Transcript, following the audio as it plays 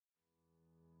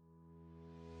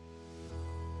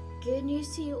Good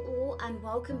news to you all, and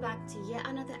welcome back to yet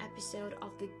another episode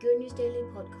of the Good News Daily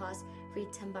podcast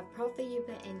written by Prophet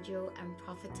Yuba Angel and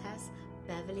Prophetess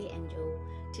Beverly Angel.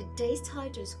 Today's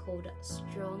title is called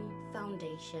Strong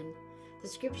Foundation. The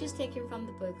scripture is taken from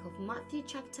the book of Matthew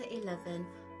chapter 11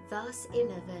 verse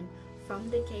 11 from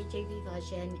the KJV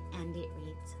version, and it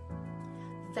reads,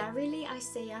 Verily I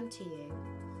say unto you,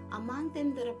 among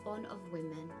them that are born of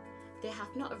women, there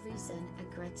hath not arisen a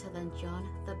greater than John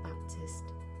the Baptist.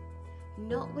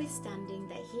 Notwithstanding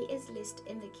that he is least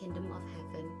in the kingdom of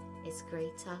heaven is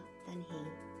greater than he.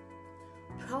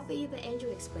 Prophet Yuba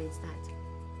Angel explains that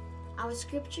our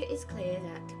scripture is clear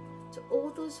that to all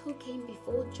those who came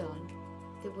before John,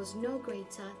 there was no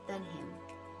greater than him.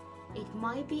 It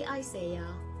might be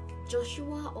Isaiah,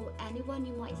 Joshua, or anyone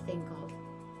you might think of.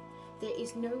 There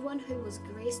is no one who was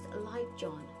graced like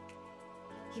John.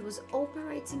 He was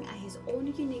operating at his own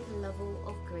unique level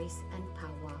of grace and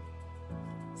power.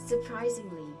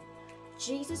 Surprisingly,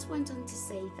 Jesus went on to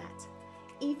say that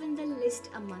even the least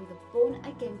among the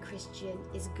born-again Christian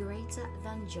is greater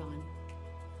than John.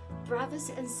 Brothers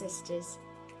and sisters,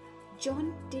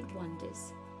 John did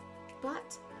wonders,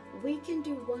 but we can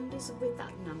do wonders with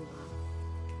that number.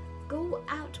 Go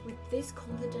out with this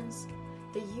confidence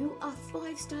that you are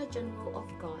 5-star general of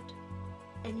God,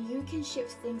 and you can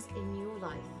shift things in your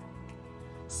life.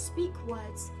 Speak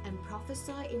words and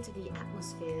prophesy into the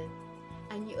atmosphere,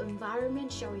 and your environment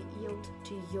shall yield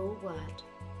to your word.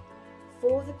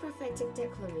 For the prophetic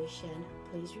declaration,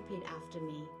 please repeat after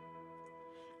me.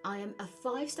 I am a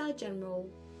 5-star general,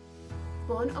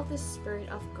 born of the Spirit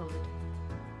of God.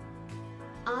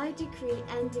 I decree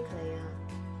and declare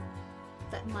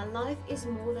that my life is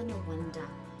more than a wonder.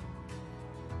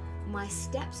 My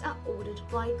steps are ordered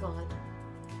by God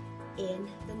in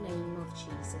the name of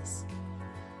Jesus.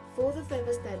 For the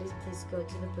further studies, please go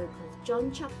to the book of John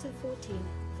chapter 14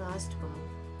 verse 12.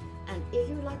 And if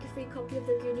you would like a free copy of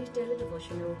the Good News Daily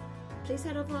Devotional, please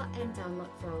head over and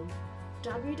download from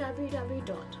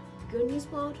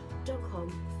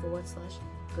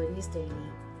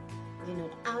www.goodnewspod.com/goodnewsdaily. You're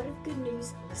not out of good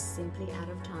news, we're simply out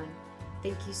of time.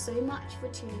 Thank you so much for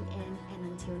tuning in, and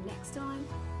until next time,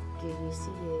 good news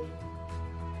to you.